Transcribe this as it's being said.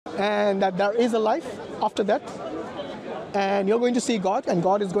and that there is a life after that, and you're going to see God, and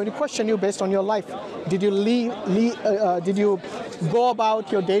God is going to question you based on your life. Did you did you go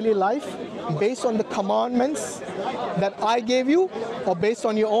about your daily life based on the commandments that I gave you, or based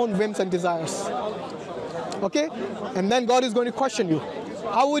on your own whims and desires? Okay? And then God is going to question you.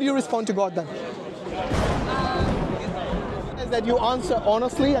 How would you respond to God then? That you answer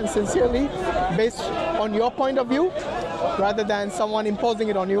honestly and sincerely based on your point of view rather than someone imposing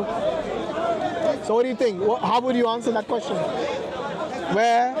it on you. So what do you think? How would you answer that question?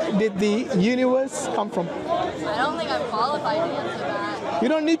 Where did the universe come from? I don't think I'm qualified to answer that. You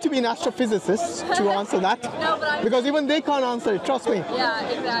don't need to be an astrophysicist to answer that. No, but because even they can't answer it, trust me. Yeah,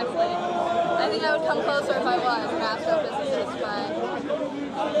 exactly. I think I would come closer if I was an astrophysicist, but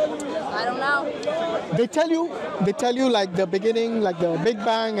I don't know. They tell you like the beginning, like the Big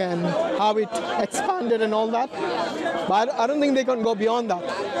Bang and how it expanded and all that. Yeah. But I don't think they can go beyond that.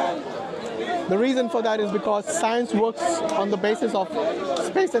 The reason for that is because science works on the basis of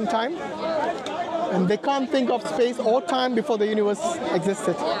space and time. And they can't think of space or time before the universe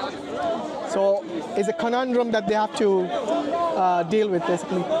existed. Yeah. So it's a conundrum that they have to deal with,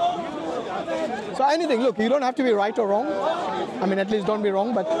 basically. So anything, look, you don't have to be right or wrong. I mean, at least don't be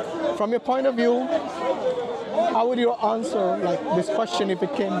wrong. But from your point of view, how would you answer like this question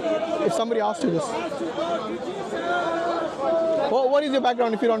if somebody asked you this? Well, what is your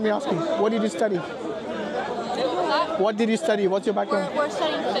background, if you don't mind me asking? What did you study? What did you study? What's your background? We're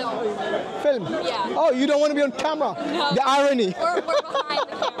studying film. Film? Yeah. Oh, you don't want to be on camera? No. The irony. We're behind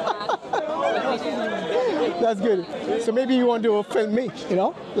the camera. That's good. So maybe you want to film me, you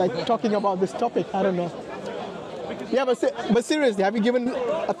know, like talking about this topic. I don't know. Yeah, but seriously, have you given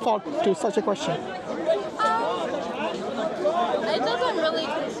a thought to such a question? It doesn't really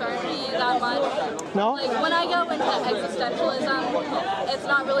concern me that much. No? Like when I go into existentialism, it's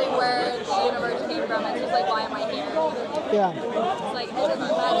not really where the universe came from. It's just like, why am I here? Yeah. It's like, it doesn't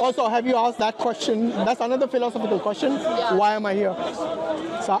matter. Also, have you asked that question? That's another philosophical question. Yeah. Why am I here?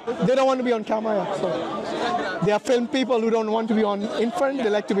 So they don't want to be on camera yet. So they are film people who don't want to be in front. They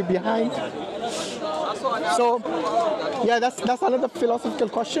like to be behind. So yeah, that's another philosophical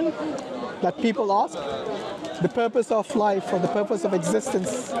question that people ask. The purpose of life or the purpose of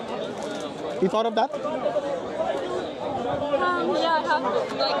existence. You thought of that? Yeah, I have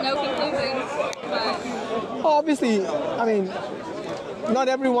like no conclusions. But Obviously, I mean, not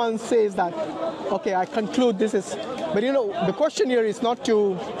everyone says that, okay, I conclude this is, but you know, the question here is not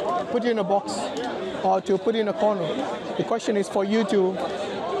to put you in a box or to put you in a corner. The question is for you to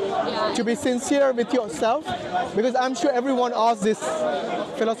be sincere with yourself, because I'm sure everyone asks these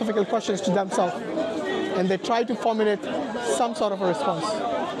philosophical questions to themselves and they try to formulate some sort of a response.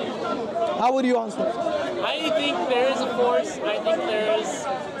 How would you answer? I think there is a force. I think there is,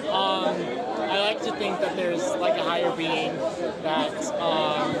 I like to think that there's like a higher being that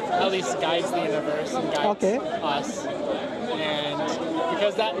at least guides the universe and guides us. And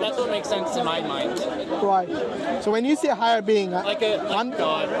because that's what makes sense in my mind. Right. So when you say higher being, like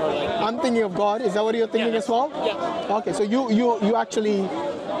God or like... I'm thinking of God. Is that what you're thinking as well? Yeah. Okay, so you actually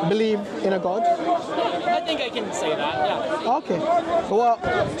believe in a God? I think I can say that, yeah. Okay. Well,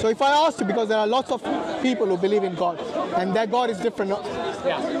 so if I asked you, because there are lots of people who believe in God, and their God is different.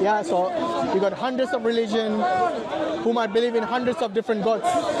 Yeah. Yeah, so you got hundreds of religion who might believe in hundreds of different gods.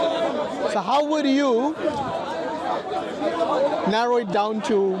 So how would you narrow it down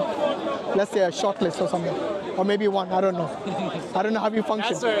to, let's say, a short list or something? Or maybe one, I don't know. I don't know how you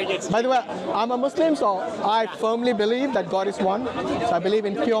function. That's where it gets... By the way, I'm a Muslim, so I firmly believe that God is one. So I believe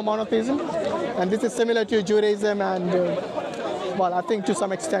in pure monotheism. And this is similar to Judaism and, well, I think to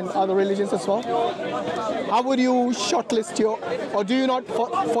some extent other religions as well. How would you shortlist or do you not,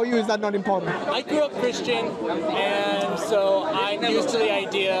 for you is that not important? I grew up Christian, and so I'm used to the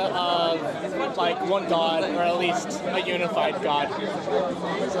idea of like one God, or at least a unified God.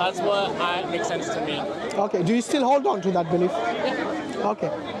 So that's what makes sense to me. Okay, do you still hold on to that belief? Yeah.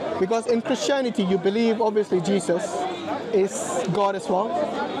 Okay, because in Christianity you believe obviously Jesus is God as well,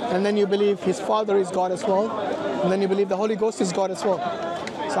 and then you believe his Father is God as well, and then you believe the Holy Ghost is God as well.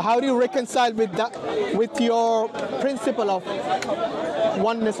 So how do you reconcile with that, with your principle of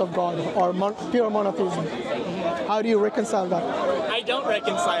oneness of God or pure monotheism? How do you reconcile that? I don't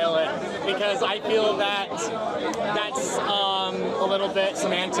reconcile it because I feel that that's a little bit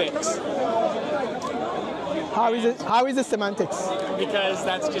semantics. How is it semantics? Because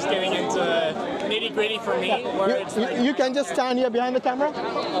that's just getting into nitty-gritty for me. Where you can just stand here behind the camera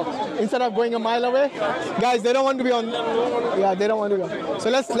instead of going a mile away. Guys, they don't want to be on. Yeah, they don't want to go. So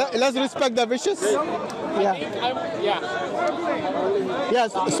let's respect their wishes. Yeah.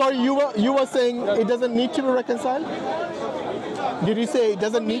 Yes. Sorry, you were saying it doesn't need to be reconciled. Did you say it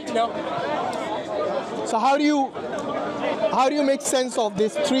doesn't need? No. So how do you make sense of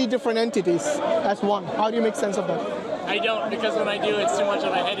these three different entities as one? How do you make sense of that? I don't, because when I do, it's too much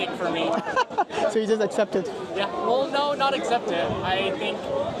of a headache for me. So you just accept it? Yeah. Well, no, not accept it. I think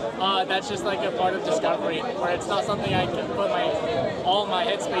that's just like a part of discovery, where it's not something I can put all my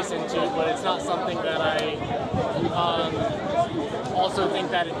headspace into, but it's not something that I also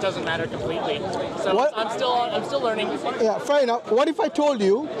think that it doesn't matter completely. So I'm still learning. Yeah, fair enough. What if I told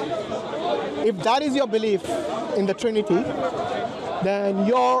you, if that is your belief in the Trinity, then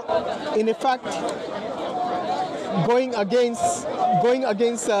you're in effect going against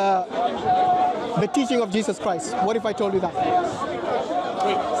the teaching of Jesus Christ? What if I told you that?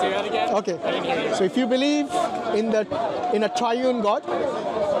 Wait, say that again? Okay. I didn't hear you. So if you believe in a triune God,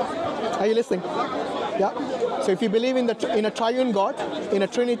 are you listening? Yeah. So if you believe in a triune God, in a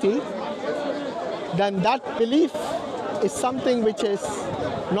Trinity, then that belief is something which is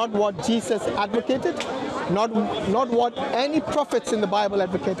not what Jesus advocated, not what any prophets in the Bible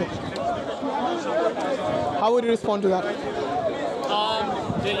advocated. How would you respond to that?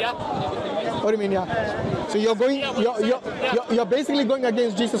 Yeah. What do you mean, yeah? So you're basically going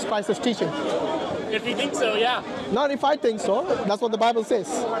against Jesus Christ's teaching. If you think so, yeah. Not if I think so. That's what the Bible says.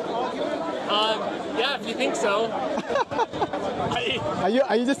 Yeah, if you think so. Are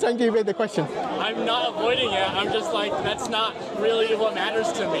you just trying to evade the question? I'm not avoiding it. I'm just like, that's not really what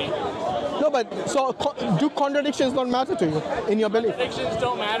matters to me. No, but so do contradictions not matter to you in your belief? Contradictions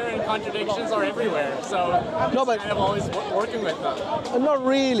don't matter, and contradictions are everywhere. So No, but kind of always working with them. Not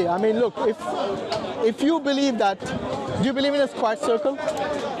really. I mean, look, if you believe that, do you believe in a squared circle? In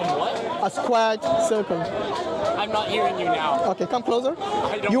what? A squared circle. I'm not hearing you now. Okay, come closer.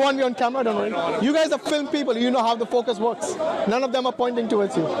 don't- You want me on camera? Don't worry. You guys are film people. You know how the focus works. None of them are pointing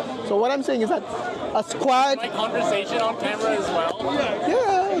towards you. So what I'm saying is that a squared. My conversation on camera as well.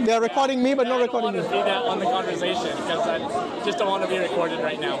 Yeah, they're recording me, but not I don't recording want you. to be that on the conversation because I just don't want to be recorded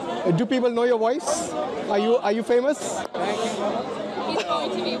right now. Do people know your voice? Are you famous? He's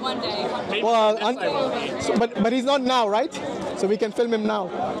going to be one day. Maybe Well, yes, I will be. So, but he's not now, right? So we can film him now.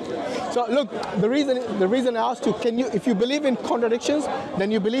 So look, the reason I asked you, if you believe in contradictions,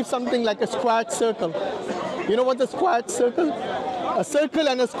 then you believe something like a squared circle. You know what's a squared circle? A circle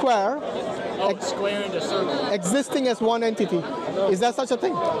and a square Oh, square and a circle. existing as one entity. Is there such a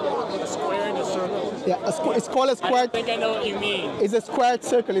thing? A square and a circle. Yeah, it's called a I squared. think I know what you mean. It's a squared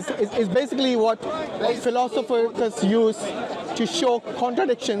circle. It's basically what philosophers use to show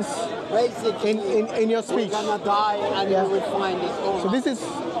contradictions Basically, in your speech. we're gonna die and Yeah. we will find it all. So this is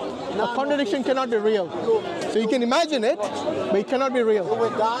a contradiction cannot be real. So you can imagine it, but it cannot be real. We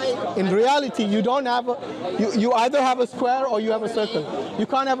die. In reality, you don't have you either have a square or you have a circle. You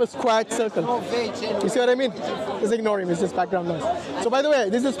can't have a squared circle. No veg and You see what I mean? Just ignore him. It's just background noise. So by the way,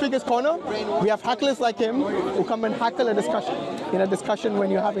 this is Speaker's Corner. We have hacklers like him who come and hackle a discussion in a discussion when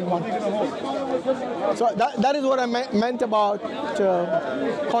you're having one. So that is what I meant about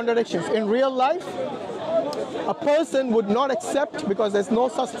contradictions. In real life, a person would not accept, because there's no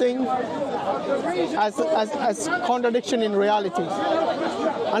such thing as contradiction in reality,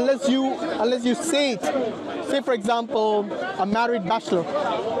 unless you say it. Say, for example, a married bachelor.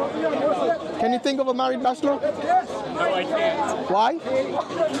 Can you think of a married bachelor? No, I can't. Why?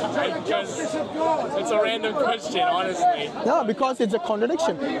 Because it's a random question, honestly. No, because it's a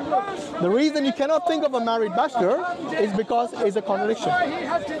contradiction. The reason you cannot think of a married bachelor is because it's a contradiction.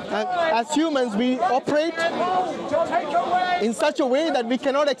 And as humans, we operate in such a way that we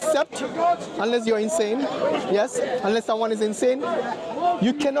cannot accept, unless you're insane, yes, unless someone is insane,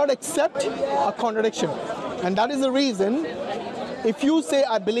 you cannot accept a contradiction. And that is the reason, if you say,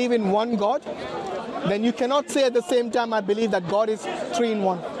 I believe in one God, then you cannot say at the same time, I believe that God is three in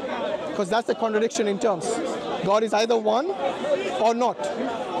one. Because that's a contradiction in terms. God is either one or not.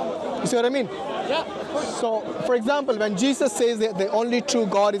 You see what I mean? Yeah. So, for example, when Jesus says that the only true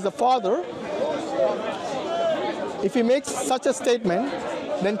God is the Father, if he makes such a statement,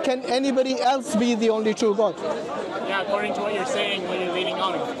 then can anybody else be the only true God? Yeah, according to what you're saying, what you're leading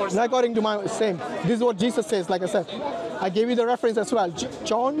on, of course. Not according to my same. This is what Jesus says, like I said. I gave you the reference as well.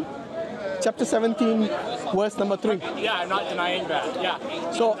 John chapter 17, verse number 3. Yeah, I'm not denying that.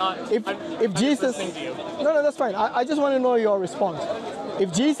 Yeah. So if I'm Jesus, just listening to you. no, that's fine. I just want to know your response.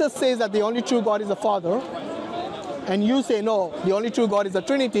 If Jesus says that the only true God is the Father, and you say no, the only true God is the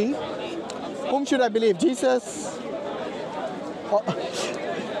Trinity, whom should I believe? Jesus?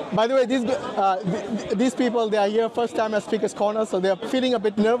 By the way, these people, they are here first time at Speaker's Corner, so they are feeling a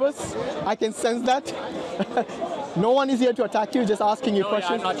bit nervous. I can sense that. No one is here to attack you, just asking you No,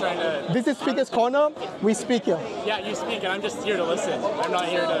 questions. yeah, I'm not trying to. This is Speaker's Corner. We speak here. Yeah, you speak, and I'm just here to listen. I'm not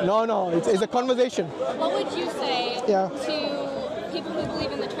here to. No, it's a conversation. What would you say Yeah. to people who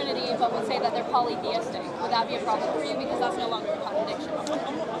believe in the Trinity but would say that they're polytheistic? Would that be a problem for you because that's no longer a contradiction?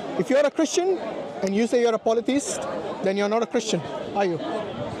 If you're a Christian and you say you're a polytheist, then you're not a Christian, are you?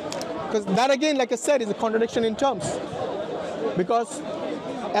 Because that again, like I said, is a contradiction in terms. Because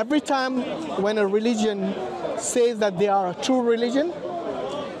every time when a religion says that they are a true religion,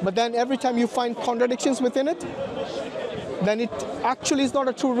 but then every time you find contradictions within it, then it actually is not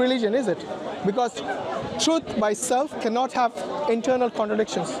a true religion, is it? Because truth by self cannot have internal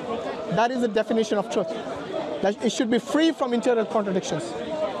contradictions. That is the definition of truth. That it should be free from internal contradictions.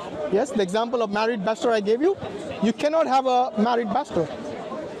 Yes, the example of married bachelor I gave you, you cannot have a married bachelor.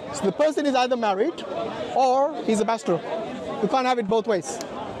 So the person is either married or he's a bachelor. You can't have it both ways.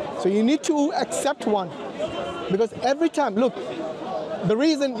 So you need to accept one. Because every time, look, the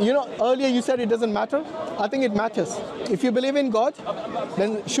reason, earlier you said it doesn't matter. I think it matters. If you believe in God,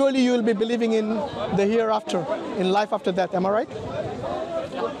 then surely you will be believing in the hereafter, in life after death. Am I right?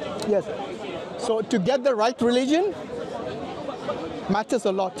 Yes. So to get the right religion matters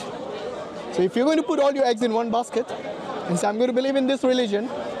a lot. So if you're going to put all your eggs in one basket and say, I'm going to believe in this religion,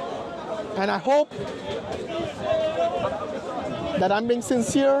 and I hope that I'm being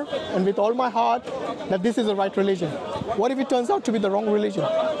sincere and with all my heart that this is the right religion. What if it turns out to be the wrong religion?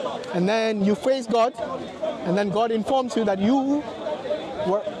 And then you face God, and then God informs you that you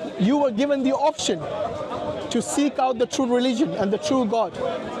were given the option to seek out the true religion and the true God.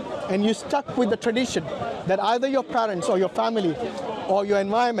 And you stuck with the tradition that either your parents or your family or your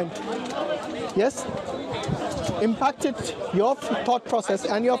environment, yes, impacted your thought process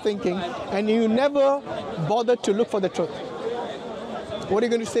and your thinking, and you never bothered to look for the truth. What are you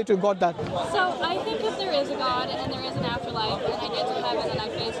going to say to God that? So I think if there is a God and there is an afterlife and I get to heaven and I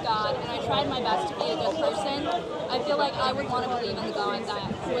face God and I tried my best to be a good person, I feel like I would want to believe in the God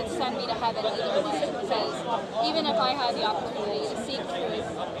that would send me to heaven either way. Because even if I had the opportunity to seek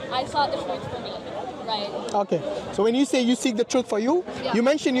truth, I sought the truth for me, right? Okay. So when you say you seek the truth for you, Yeah. you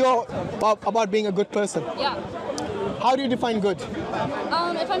mentioned you're about being a good person. Yeah. How do you define good?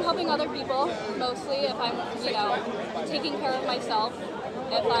 If I'm helping other people, mostly, if I'm, taking care of myself,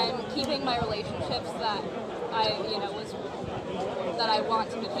 if I'm keeping my relationships that that I want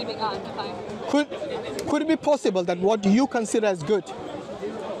to be keeping on, if I'm... Could it be possible that what you consider as good,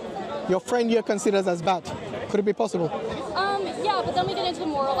 your friend here considers as bad? Could it be possible? Yeah, but then we get into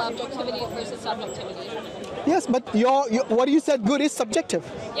moral objectivity versus subjectivity. Yes, but what you said good is subjective.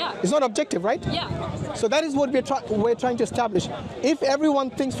 Yeah. It's not objective, right? Yeah. So that is what we're trying to establish. If everyone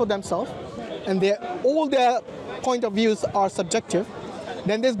thinks for themselves and all their point of views are subjective,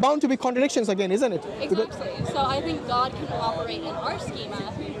 then there's bound to be contradictions again, isn't it? Exactly. So I think God can operate in our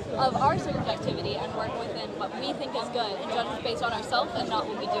schema of our subjectivity and work within what we think is good and judge us based on ourselves and not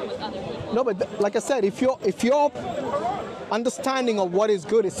what we do with other people. No, but like I said, if your understanding of what is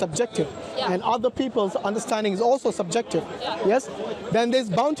good is subjective, Yeah. and other people's understanding is also subjective, Yeah. yes, then there's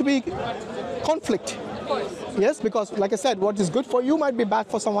bound to be conflict. Of course. Yes, because like I said, what is good for you might be bad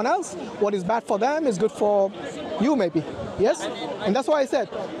for someone else. What is bad for them is good for you maybe. Yes? And that's why I said,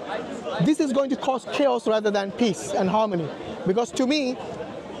 this is going to cause chaos rather than peace and harmony. Because to me,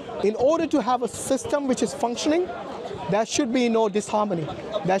 in order to have a system which is functioning, there should be no disharmony.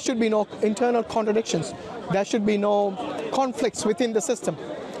 There should be no internal contradictions. There should be no conflicts within the system.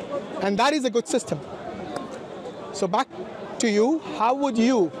 And that is a good system. So back to you, how would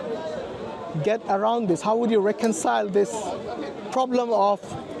you get around this? How would you reconcile this problem of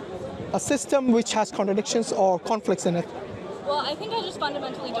a system which has contradictions or conflicts in it? Well, I think I just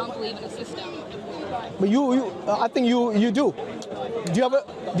fundamentally don't believe in a system. But I think you do. Do you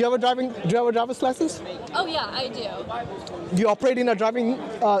have a driver's license? Oh yeah, I do. Do you operate in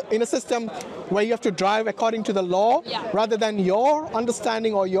a system where you have to drive according to the law, Yeah. rather than your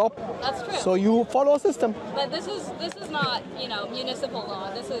understanding or your? That's true. So you follow a system. But this is not, municipal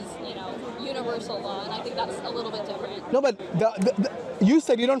law. This is, universal law, and I think that's a little bit different. No, but you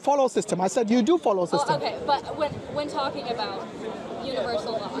said you don't follow a system. I said you do follow a system. Oh, okay, but when talking about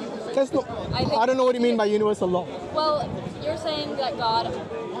universal law, There's no, I don't know what you mean by universal law. well, you're saying that God,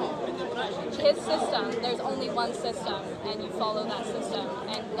 his system, there's only one system, and you follow that system,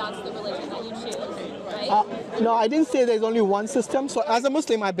 and that's the religion that you choose, right? No, I didn't say there's only one system. So as a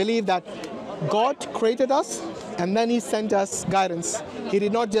Muslim, I believe that God created us and then he sent us guidance. He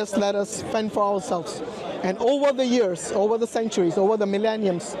did not just let us fend for ourselves. And over the years, over the centuries, over the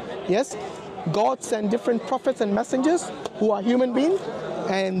millenniums, yes, God sent different prophets and messengers who are human beings,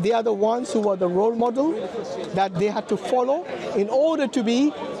 and they are the ones who are the role model that they had to follow in order to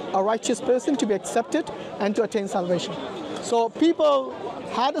be a righteous person, to be accepted, and to attain salvation. So people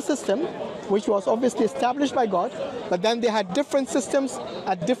had a system which was obviously established by God, but then they had different systems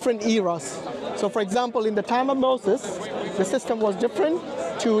at different eras. So for example, in the time of Moses, the system was different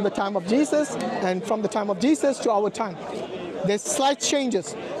to the time of Jesus, and from the time of Jesus to our time. There's slight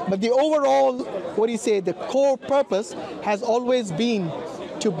changes, but the overall, the core purpose has always been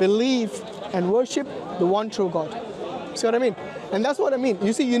to believe and worship the one true God. See what I mean? And that's what I mean.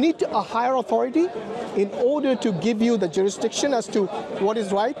 You see, you need a higher authority in order to give you the jurisdiction as to what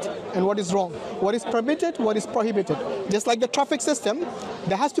is right and what is wrong, what is permitted, what is prohibited. Just like the traffic system,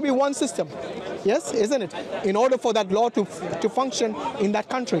 there has to be one system. Yes, isn't it? In order for that law to function in that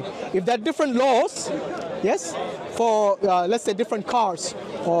country. If there are different laws, yes, for let's say different cars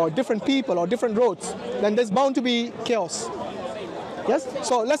or different people or different roads, then there's bound to be chaos. Yes?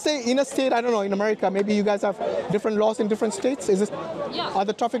 So let's say in a state, I don't know, in America, maybe you guys have different laws in different states. Is it? Yeah. Are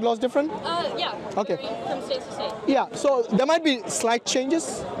the traffic laws different? Yeah. Okay. From state to state. Yeah, so there might be slight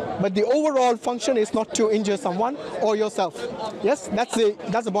changes, but the overall function is not to injure someone or yourself. Yes, that's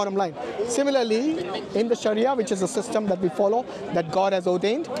the bottom line. Similarly, in the Sharia, which is a system that we follow, that God has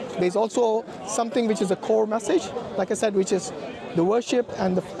ordained, there's also something which is a core message, like I said, which is the worship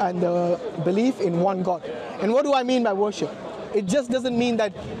and the belief in one God. And what do I mean by worship? It just doesn't mean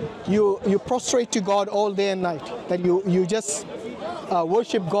that you prostrate to God all day and night, that you just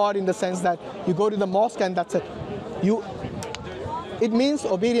worship God in the sense that you go to the mosque and that's it. It means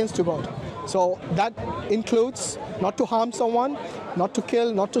obedience to God. So that includes not to harm someone, not to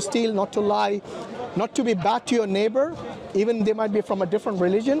kill, not to steal, not to lie, not to be bad to your neighbor, even they might be from a different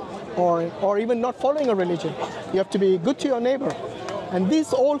religion or even not following a religion. You have to be good to your neighbor. And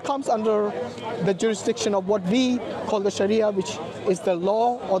this all comes under the jurisdiction of what we call the Sharia, which is the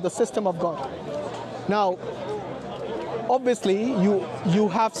law or the system of God. Now, obviously, you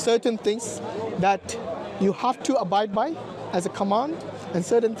have certain things that you have to abide by as a command, and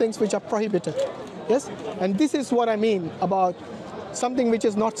certain things which are prohibited. Yes? And this is what I mean about something which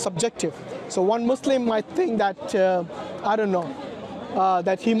is not subjective. So one Muslim might think that, I don't know,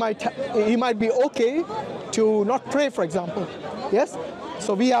 that he might be okay to not pray, for example. Yes?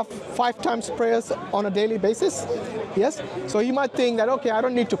 So we have 5 times prayers on a daily basis. Yes? So he might think that, okay, I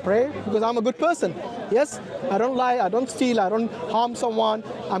don't need to pray because I'm a good person. Yes? I don't lie, I don't steal, I don't harm someone,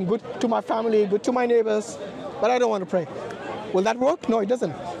 I'm good to my family, good to my neighbors, but I don't want to pray. Will that work? No, it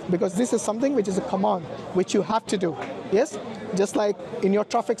doesn't. Because this is something which is a command, which you have to do. Yes? Just like in your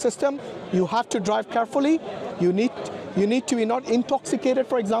traffic system, you have to drive carefully. You need to be not intoxicated,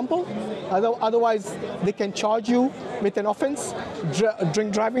 for example. Otherwise, they can charge you with an offense,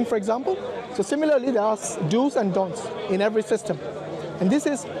 drink driving, for example. So similarly, there are do's and don'ts in every system. And this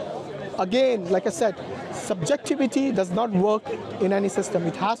is, again, like I said, subjectivity does not work in any system.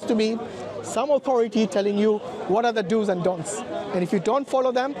 It has to be some authority telling you what are the do's and don'ts. And if you don't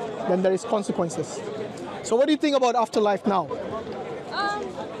follow them, then there is consequences. So what do you think about afterlife now?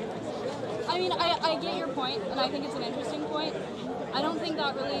 I mean, I get your point, and I think it's an interesting point. I don't think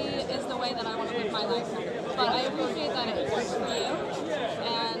that really is the way that I want to live my life. But I appreciate that it works for you,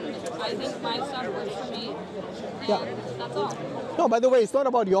 and I think my stuff works for me, and that's all. No, by the way, it's not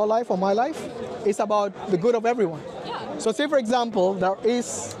about your life or my life. It's about the good of everyone. Yeah. So say, for example, there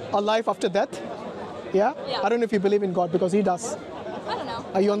is a life after death. Yeah? Yeah. I don't know if you believe in God, because he does. I don't know.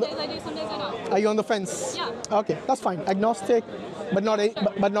 Are you on the, some days I do, some days I don't. Are you on the fence? Yeah. Okay, that's fine. Agnostic, but not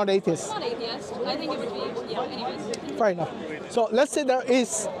atheist. I'm not atheist. I think it would be, anyways. Fair enough. So let's say there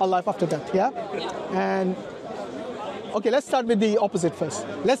is a life after death, yeah? Yeah. And okay, let's start with the opposite first.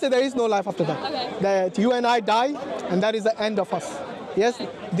 Let's say there is no life after death. Okay. That you and I die, and that is the end of us. Yes,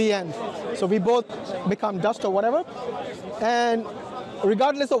 the end. So we both become dust or whatever. And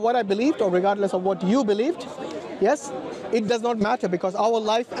regardless of what I believed or regardless of what you believed, yes, it does not matter because our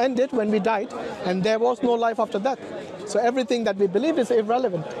life ended when we died and there was no life after that. So everything that we believe is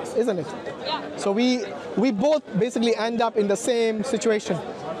irrelevant, isn't it? Yeah. So we both basically end up in the same situation.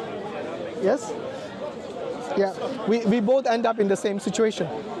 Yes? Yeah, we both end up in the same situation.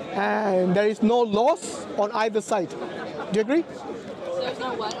 And there is no loss on either side. Do you agree? There's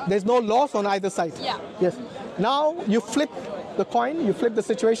no what? There's no loss on either side. Yeah. Yes. Now you flip the coin, you flip the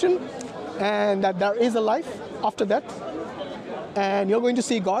situation, and that there is a life after that. And you're going to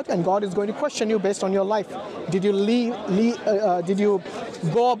see God, and God is going to question you based on your life. Did you did you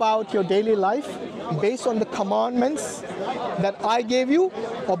go about your daily life based on the commandments that I gave you,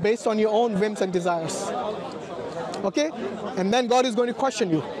 or based on your own whims and desires? Okay? And then God is going to question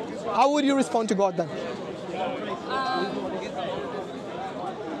you. How would you respond to God then?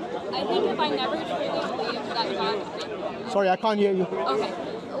 I think if I never truly believed that God... Sorry, I can't hear you. Okay.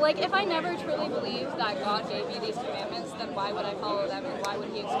 Like, if I never truly believed that God gave me these commandments, then why would I follow them, and why would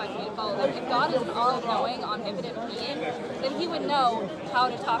he expect me to follow them? If God is an all-knowing, omnipotent being, then he would know how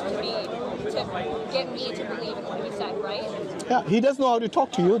to talk to me to get me to believe in what he said, right? Yeah, he does know how to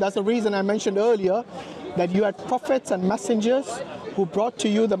talk to you. That's the reason I mentioned earlier that you had prophets and messengers who brought to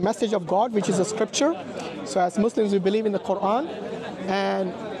you the message of God, which is a scripture. So as Muslims, we believe in the Quran.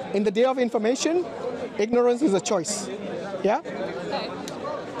 And in the day of information, ignorance is a choice. Yeah? Okay.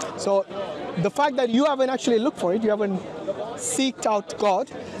 So the fact that you haven't actually looked for it, you haven't seeked out God,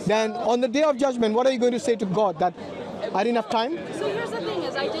 then on the day of judgment, what are you going to say to God? That I didn't have time? So here's the thing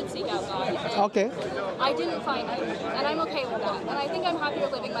is, I did seek out God. And Okay. I didn't find him, and I'm okay with that. And I think I'm happier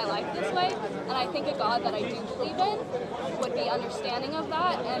living my life this way, and I think a God that I do believe in would be understanding of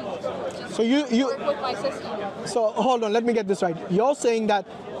that and just So you work with my system. so hold on, let me get this right. You're saying that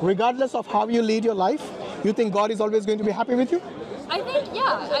regardless of how you lead your life, you think God is always going to be happy with you? I think,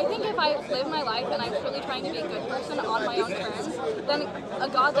 yeah, I think if I live my life and I'm truly trying to be a good person on my own terms, then a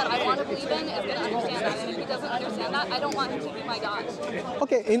God that I want to believe in is going to understand that. And if he doesn't understand that, I don't want him to be my God.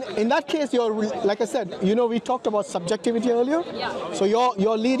 Okay, in that case, you're like I said, we talked about subjectivity earlier. Yeah. So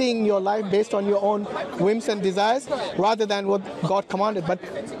you're leading your life based on your own whims and desires rather than what God commanded. But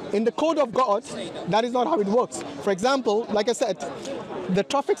in the code of God, that is not how it works. For example, like I said, the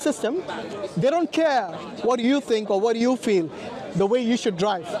traffic system, they don't care what you think or what you feel, the way you should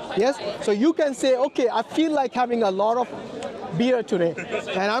drive. Yes? So you can say, okay, I feel like having a lot of beer today,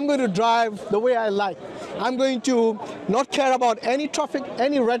 and I'm going to drive the way I like. I'm going to not care about any traffic,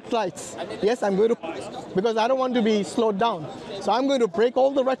 any red lights. Yes, I'm going to, because I don't want to be slowed down. So I'm going to break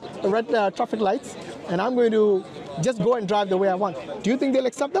all the red traffic lights, and I'm going to just go and drive the way I want. Do you think they'll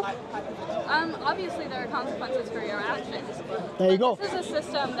accept that? Obviously, there are consequences for your actions. There you go. This is a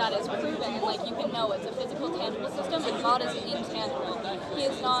system that is proven, and like you can know it's a physical, tangible system, and God is intangible. He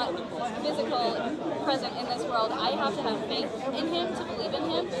is not physical, present in this world. I have to have faith in him to believe in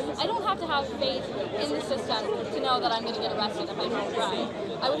him. I don't have to have faith in the system to know that I'm going to get arrested if I don't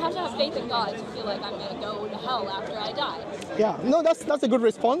drive. I would have to have faith in God to feel like I'm going to go to hell after I die. Yeah, no, that's a good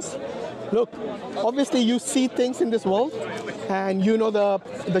response. Look, obviously you see things in this world, and you know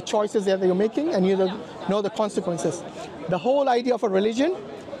the choices that you're making, and you know the consequences. The whole idea of a religion,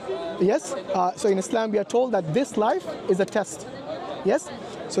 yes. So in Islam, we are told that this life is a test. Yes.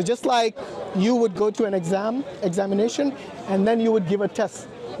 So just like you would go to an examination, and then you would give a test.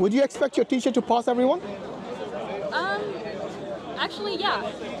 Would you expect your teacher to pass everyone? Actually,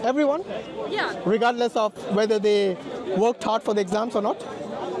 yeah. Everyone? Yeah. Regardless of whether they worked hard for the exams or not?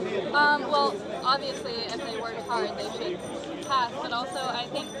 Well, obviously, if they work hard, they should pass. But also, I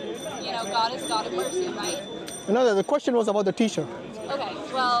think, God is God of mercy, right? No, the question was about the teacher. Okay,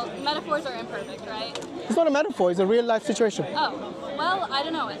 well, metaphors are imperfect, right? It's not a metaphor, it's a real life situation. Oh, well, I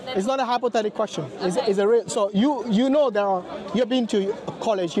don't know. It's not a hypothetical question. Okay. It's a real, so you know you've been to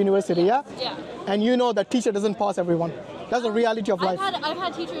college, university, yeah? Yeah. And you know that teacher doesn't pass everyone. That's the reality of life. I've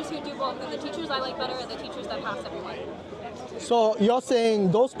had teachers who do both, and the teachers I like better are the teachers that pass everyone. So you're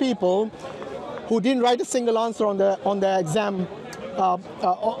saying those people who didn't write a single answer on the exam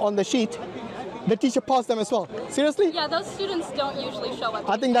on the sheet, the teacher passed them as well. Seriously? Yeah, those students don't usually show up.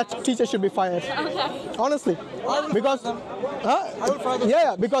 I think that teacher should be fired. Okay. Honestly, because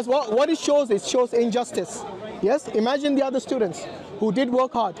because what it shows injustice. Yes, imagine the other students who did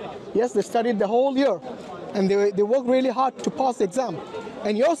work hard. Yes, they studied the whole year, and they worked really hard to pass the exam.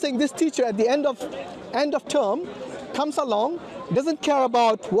 And you're saying this teacher at the end of term comes along, doesn't care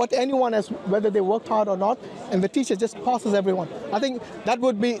about what anyone has, whether they worked hard or not, and the teacher just passes everyone. I think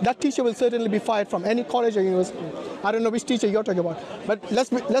that teacher will certainly be fired from any college or university. I don't know which teacher you're talking about, but let's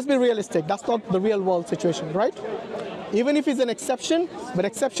be realistic. That's not the real world situation, right? Even if it's an exception, but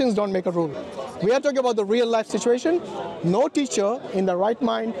exceptions don't make a rule. We are talking about the real life situation. No teacher in the right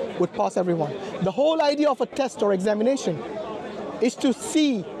mind would pass everyone. The whole idea of a test or examination is to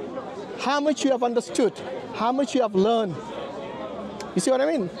see how much you have understood, how much you have learned. You see what I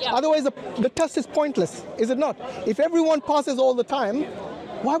mean? Yeah. Otherwise, the test is pointless, is it not? If everyone passes all the time,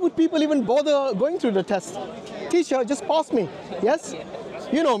 why would people even bother going through the test? Teacher, just pass me. Yes?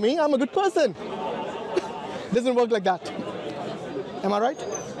 You know me, I'm a good person. Doesn't work like that. Am I right?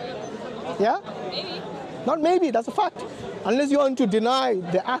 Yeah? Maybe. Not maybe, that's a fact. Unless you want to deny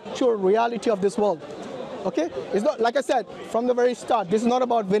the actual reality of this world. Okay? It's not, like I said, from the very start, this is not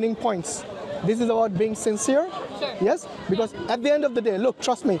about winning points. This is about being sincere. Sure. Yes? Because at the end of the day, look,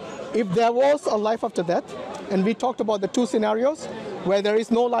 trust me, if there was a life after death, and we talked about the two scenarios where there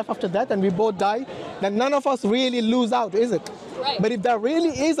is no life after death and we both die, then none of us really lose out, is it? Right. But if there really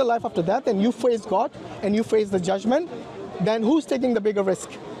is a life after death and you face God and you face the judgment, then who's taking the bigger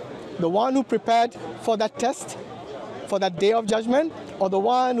risk? The one who prepared for that test, for that day of judgment, or the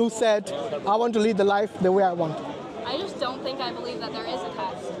one who said, I want to lead the life the way I want? I just don't think I believe that there is a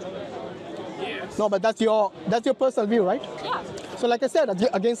test. No, but that's your personal view, right? Yeah. So like I said,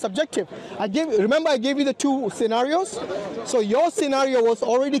 again, subjective. Remember I gave you the two scenarios? So your scenario was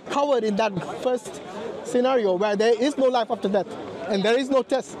already covered in that first scenario where there is no life after death and there is no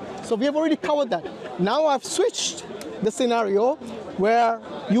test. So we have already covered that. Now I've switched the scenario where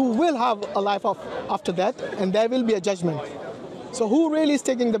you will have a life after death and there will be a judgment. So who really is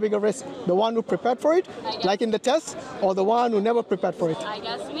taking the bigger risk? The one who prepared for it, like in the test, or the one who never prepared for it? I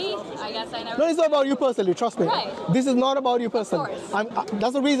guess me. I guess I never. No, it's not about you personally, trust me. Right. This is not about you personally.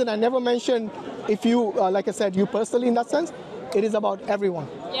 That's the reason I never mentioned if you, like I said, you personally in that sense. It is about everyone.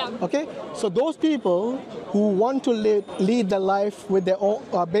 Yeah. Okay? So those people who want to lead their life with their own,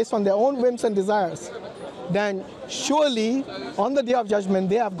 based on their own whims and desires, then surely on the day of judgment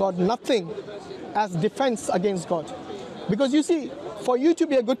they have got nothing as defense against God. Because you see, for you to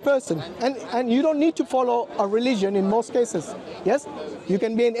be a good person, and you don't need to follow a religion in most cases, yes? You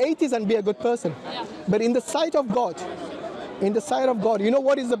can be an atheist and be a good person. Yeah. But in the sight of God, you know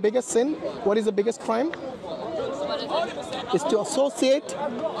what is the biggest sin? What is the biggest crime? What is it? Is to associate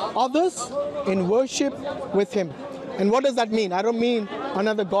others in worship with Him. And what does that mean? I don't mean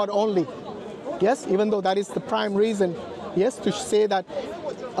another God only. Yes, even though that is the prime reason, yes, to say that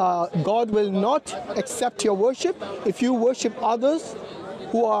God will not accept your worship if you worship others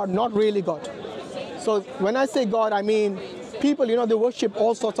who are not really God. So when I say God, I mean people, they worship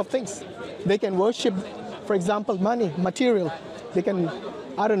all sorts of things. They can worship, for example, money, material. They can,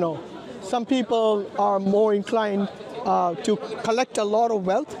 I don't know, some people are more inclined to collect a lot of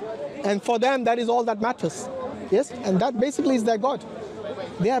wealth, and for them that is all that matters. Yes, and that basically is their God.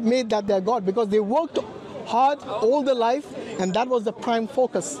 They have made that their God because they worked hard all their life, and that was the prime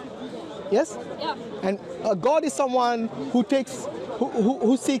focus. Yes? Yeah. And God is someone who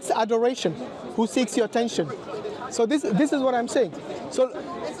seeks adoration, who seeks your attention. So this is what I'm saying. So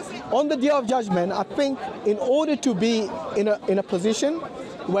on the day of judgment, I think in order to be in a position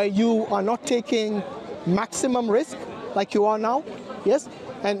where you are not taking maximum risk like you are now, yes?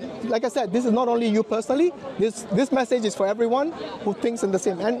 And like I said, this is not only you personally, this message is for everyone who thinks in the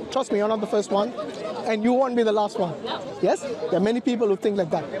same. And trust me, you're not the first one, and you won't be the last one. Yes? There are many people who think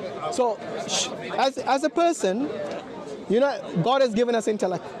like that. So as a person, God has given us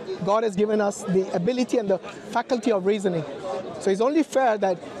intellect. God has given us the ability and the faculty of reasoning. So it's only fair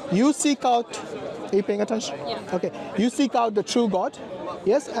that you seek out, are you paying attention? Yeah. Okay. You seek out the true God.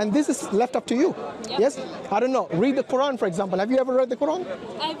 Yes, and this is left up to you. Yep. Yes, I don't know. Read the Quran, for example. Have you ever read the Quran?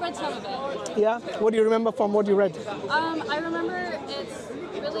 I've read some of it. Yeah. What do you remember from what you read? I remember it's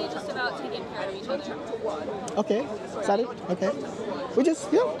really just about taking care of each other. Okay. Is that it? Okay. Which is,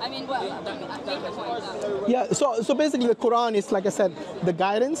 yeah. I mean, make your point though. Yeah. So basically, the Quran is, like I said, the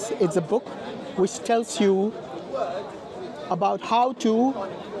guidance. It's a book which tells you about how to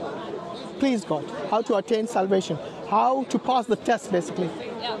please God, how to attain salvation, how to pass the test, basically.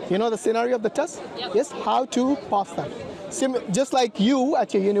 Yeah. You know the scenario of the test? Yep. Yes, how to pass that. Just like you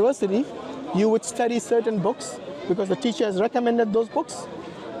at your university, you would study certain books because the teacher has recommended those books.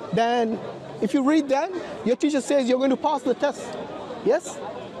 Then if you read them, your teacher says you're going to pass the test. Yes?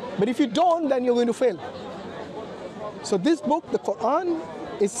 But if you don't, then you're going to fail. So this book, the Quran,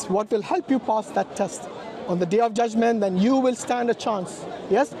 is what will help you pass that test. On the day of judgment, then you will stand a chance.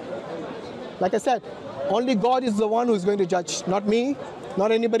 Yes? Like I said, only God is the one who is going to judge, not me,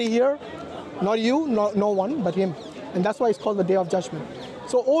 not anybody here, not you, no one but Him. And that's why it's called the Day of Judgment.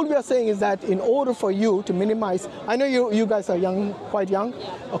 So all we are saying is that in order for you to minimize, I know you guys are young, quite young,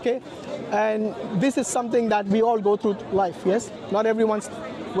 okay? And this is something that we all go through life, yes? Not everyone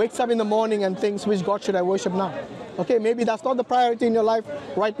wakes up in the morning and thinks, which God should I worship now? Okay, maybe that's not the priority in your life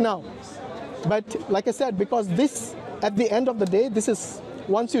right now. But like I said, because this, at the end of the day, this is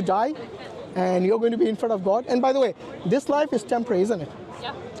once you die, and you're going to be in front of God. And by the way, this life is temporary, isn't it?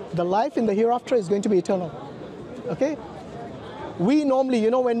 Yeah. The life in the hereafter is going to be eternal. Okay? We normally,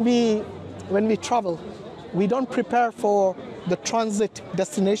 when we travel, we don't prepare for the transit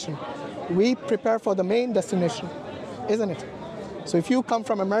destination. We prepare for the main destination, isn't it? So if you come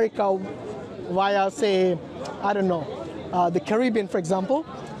from America via, say, I don't know, the Caribbean, for example,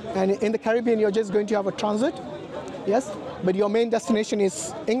 and in the Caribbean you're just going to have a transit, yes? But your main destination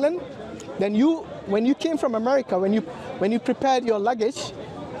is England. Then when you came from America, when you prepared your luggage,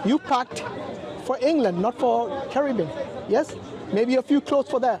 you packed for England, not for Caribbean. Yes, maybe a few clothes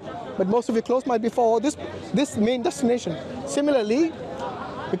for that, but most of your clothes might be for this main destination. Similarly,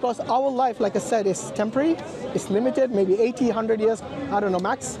 because our life, like I said, is temporary, it's limited, maybe 80, 100 years, I don't know,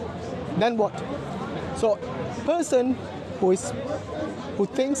 max. Then what? So, person who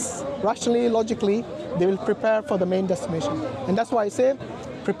thinks rationally, logically, they will prepare for the main destination. And that's why I say,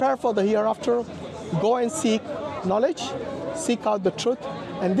 prepare for the hereafter, go and seek knowledge, seek out the truth,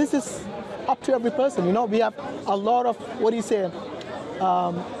 and this is up to every person. You know, we have a lot of,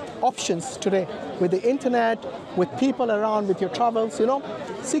 options today with the internet, with people around, with your travels, you know,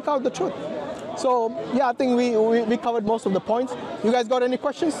 seek out the truth. So, yeah, I think we covered most of the points. You guys got any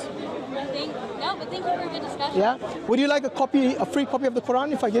questions? No, but thank you for a good discussion. Yeah? Would you like a free copy of the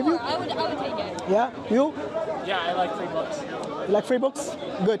Quran if I give you? I would take it. Yeah? You? Yeah, I like free books. You like free books?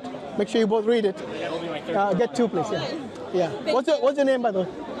 Good. Make sure you both read it. Yeah, it'll be my third. Get two, please. Yeah. What's your name, by the way?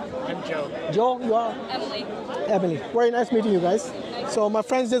 I'm Joe. Joe, you are? Emily. Emily. Very nice meeting you guys. So my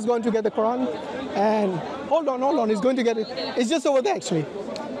friend's just going to get the Quran, and hold on, he's going to get it. It's just over there actually,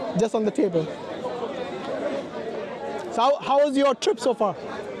 just on the table. So how was your trip so far?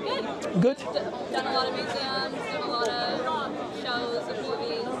 Good. Good? Done a lot of museums, done a lot of shows and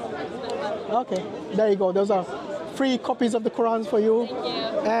movies. It's been fun. Okay, there you go. Those are free copies of the Qurans for you. Thank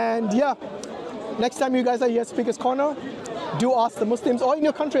you. And yeah, next time you guys are here at Speaker's Corner, do ask the Muslims, or in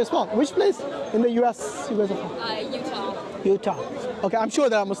your country as well. Which place in the US you guys are from? Utah. Utah. Okay, I'm sure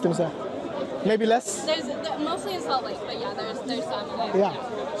there are Muslims there. Maybe less? There's mostly in Salt Lake, but yeah, there's some.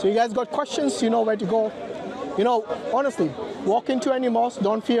 Yeah. So you guys got questions, you know where to go. You know, honestly, walk into any mosque,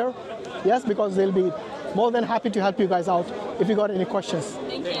 don't fear. Yes, because they'll be more than happy to help you guys out if you got any questions.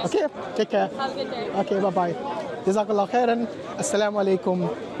 Thank you. Okay, take care. Have a good day. Okay, bye-bye. Jazakallah khairan. Assalamu alaikum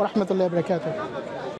wa rahmatullahi wa barakatuh.